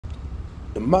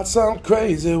It might sound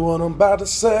crazy what I'm about to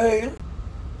say.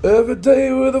 Every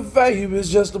day with a vape is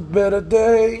just a better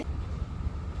day.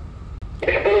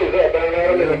 Good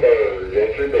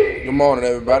morning,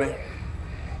 everybody.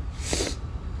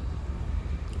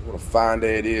 What a fine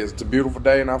day it is. It's a beautiful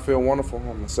day and I feel wonderful. I'm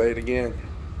going to say it again.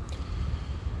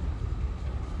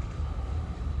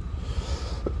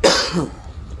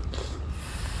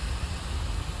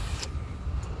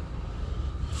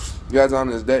 You guys, on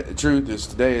this day, the truth is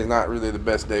today is not really the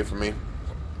best day for me.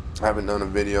 I haven't done a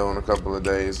video in a couple of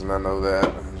days, and I know that.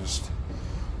 I'm just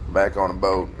back on a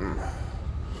boat. And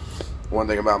one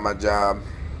thing about my job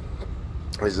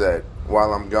is that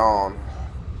while I'm gone,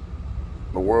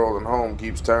 the world and home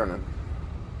keeps turning.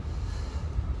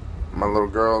 My little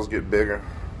girls get bigger.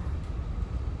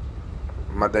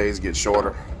 My days get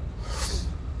shorter.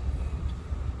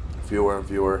 Fewer and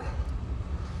fewer.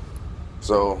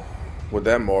 So, with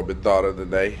that morbid thought of the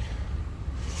day,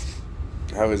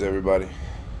 how is everybody?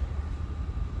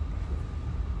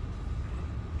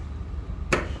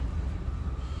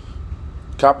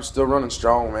 Copper's still running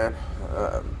strong, man.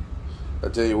 I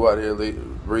tell you what, here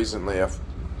recently I've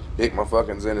picked my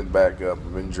fucking Zenith back up.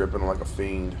 I've been dripping like a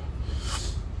fiend.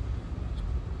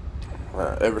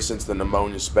 Ever since the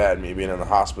pneumonia spat me, being in the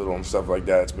hospital and stuff like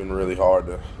that, it's been really hard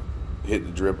to hit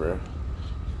the dripper.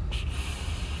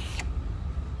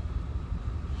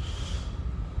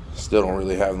 Still don't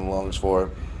really have the lungs for it.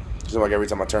 Seems like every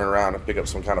time I turn around I pick up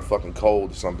some kind of fucking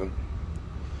cold or something.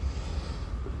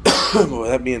 But with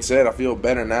that being said, I feel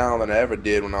better now than I ever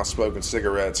did when I was smoking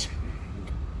cigarettes.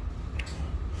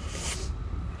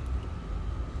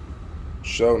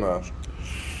 Sure enough.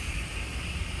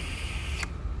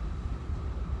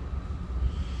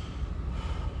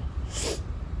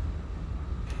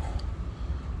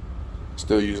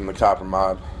 Still using the copper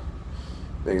mod.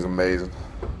 Thing's amazing.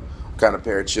 Kind of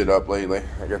paired shit up lately.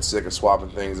 I got sick of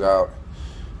swapping things out,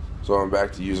 so I'm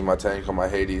back to using my tank on my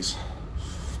Hades.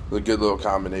 It's a good little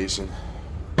combination.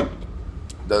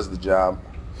 Does the job.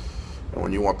 And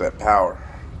when you want that power,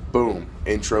 boom,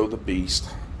 intro the beast.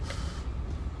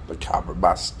 The copper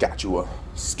by Scatua,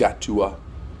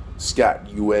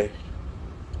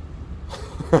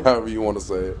 however you want to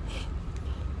say it.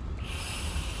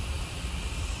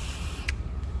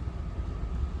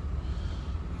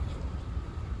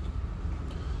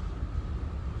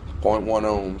 .1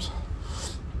 ohms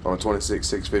on a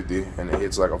 26650, and it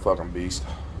hits like a fucking beast.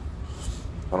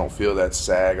 I don't feel that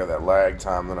sag or that lag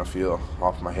time that I feel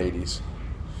off my Hades.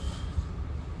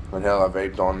 And hell, I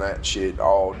vaped on that shit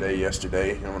all day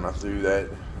yesterday, and when I threw that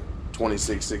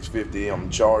 26650 on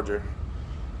the charger,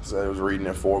 so it was reading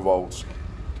at 4 volts.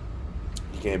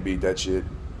 You can't beat that shit.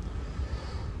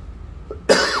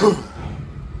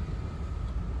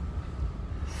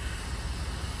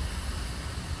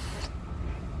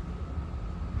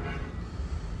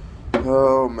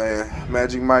 Oh man,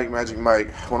 Magic Mike.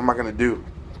 What am I gonna do?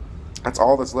 That's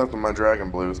all that's left of my Dragon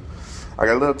Blues. I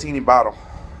got a little teeny bottle.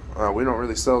 We don't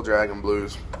really sell Dragon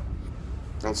Blues.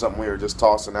 That's something we were just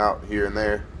tossing out here and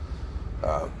there.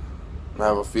 I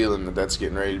have a feeling that that's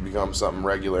getting ready to become something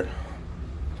regular.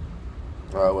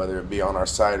 Whether it be on our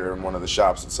site or in one of the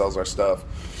shops that sells our stuff.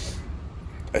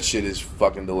 That shit is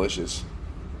fucking delicious.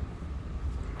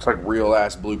 It's like real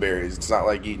ass blueberries. It's not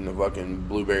like eating a fucking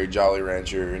blueberry Jolly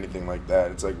Rancher or anything like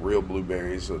that. It's like real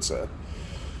blueberries, so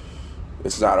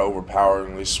it's not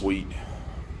overpoweringly sweet.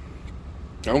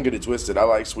 Don't get it twisted. I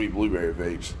like sweet blueberry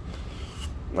vapes.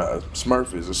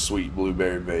 Smurf is a sweet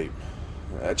blueberry vape.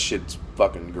 That shit's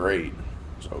fucking great.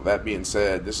 So that being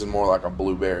said, this is more like a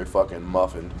blueberry fucking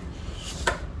muffin.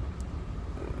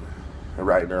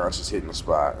 Right now, it's just hitting the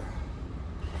spot.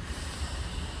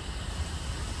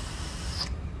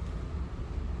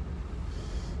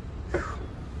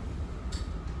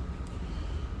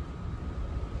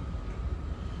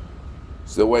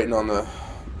 Still waiting on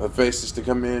the faces to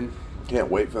come in. Can't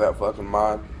wait for that fucking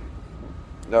mod.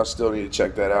 Y'all still need to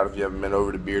check that out. If you haven't been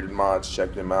over to Bearded Mods,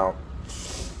 check them out.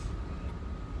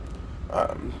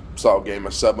 Saw a game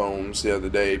of Sub-Ohms the other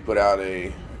day. Put out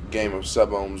a game of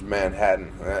Sub-Ohms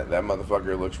Manhattan. That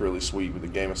motherfucker looks really sweet with the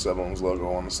game of Sub-Ohms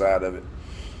logo on the side of it.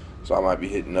 So I might be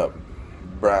hitting up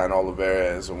Brian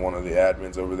Oliveira as one of the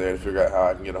admins over there to figure out how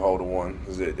I can get a hold of one.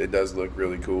 Because it does look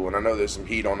really cool. And I know there's some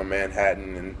heat on the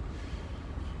Manhattan and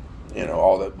you know,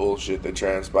 all that bullshit that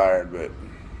transpired, but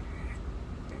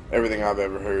everything I've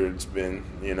ever heard has been,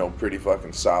 you know, pretty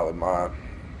fucking solid mod.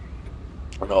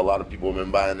 I know a lot of people have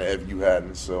been buying the FU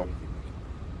Haddon, so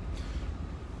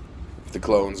if the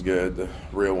clone's good, the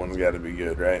real one's got to be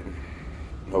good, right?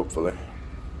 Hopefully.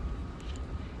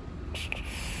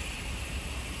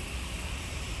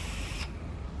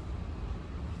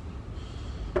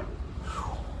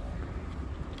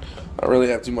 really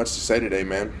have too much to say today,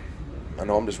 man. I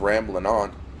know I'm just rambling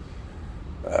on.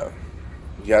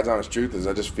 God's honest truth is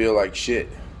I just feel like shit.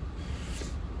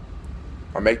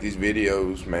 I make these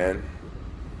videos, man.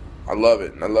 I love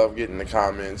it. I love getting the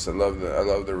comments. I love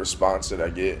the response that I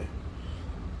get.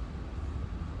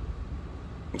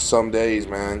 Some days,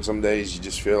 man, some days you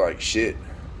just feel like shit.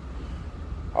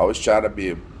 I always try to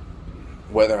be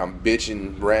whether I'm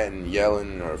bitching, ranting,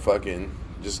 yelling, or fucking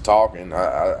just talking,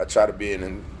 I try to be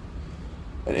an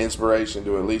inspiration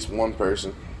to at least one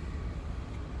person.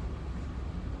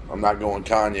 I'm not going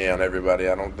Kanye on everybody.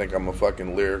 I don't think I'm a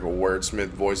fucking lyrical wordsmith,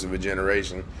 voice of a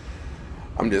generation.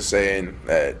 I'm just saying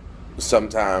that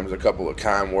sometimes a couple of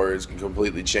kind words can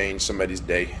completely change somebody's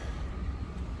day.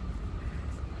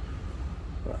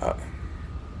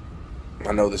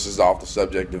 I know this is off the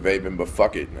subject of vaping, but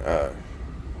fuck it.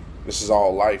 This is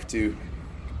all life too.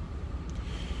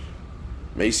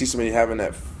 Man, you see somebody having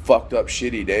that fucked up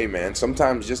shitty day, man.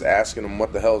 Sometimes just asking them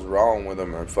what the hell's wrong with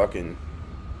them or fucking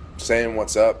saying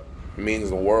what's up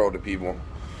means the world to people.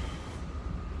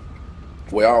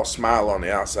 We all smile on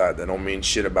the outside. That don't mean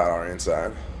shit about our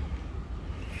inside.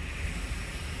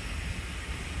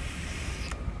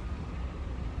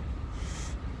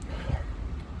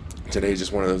 Today's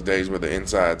just one of those days where the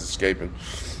inside's escaping.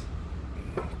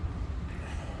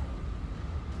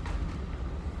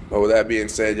 But with that being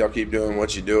said, y'all keep doing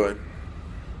what you're doing.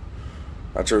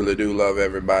 I truly do love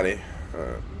everybody.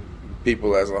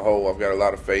 People as a whole, I've got a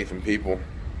lot of faith in people.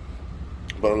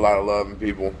 But a lot of love in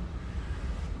people.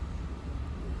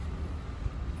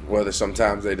 Whether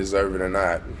sometimes they deserve it or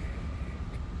not.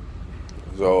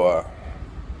 So,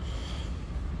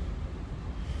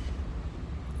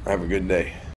 have a good day.